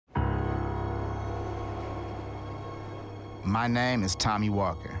My name is Tommey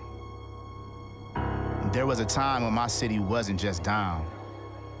Walker. There was a time when my city wasn't just down.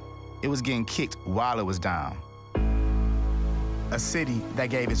 It was getting kicked while it was down. A city that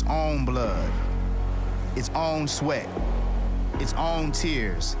gave its own blood, its own sweat, its own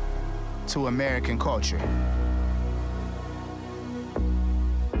tears to American culture.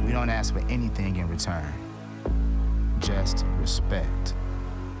 We don't ask for anything in return, just respect.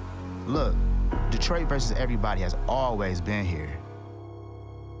 Look, Detroit versus everybody has always been here.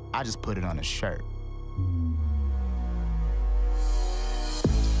 I just put it on a shirt.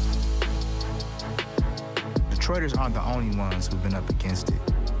 Detroiters aren't the only ones who've been up against it.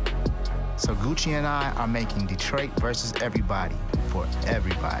 So Gucci and I are making Detroit versus everybody for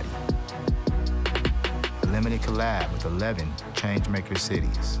everybody. A limited collab with 11 Changemaker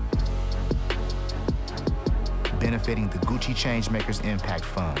cities, benefiting the Gucci Changemakers Impact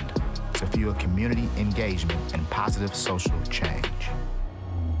Fund to fuel community engagement and positive social change.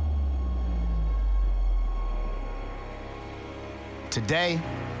 Today,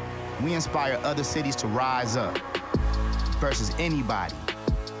 we inspire other cities to rise up versus anybody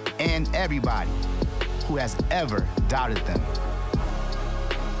and everybody who has ever doubted them.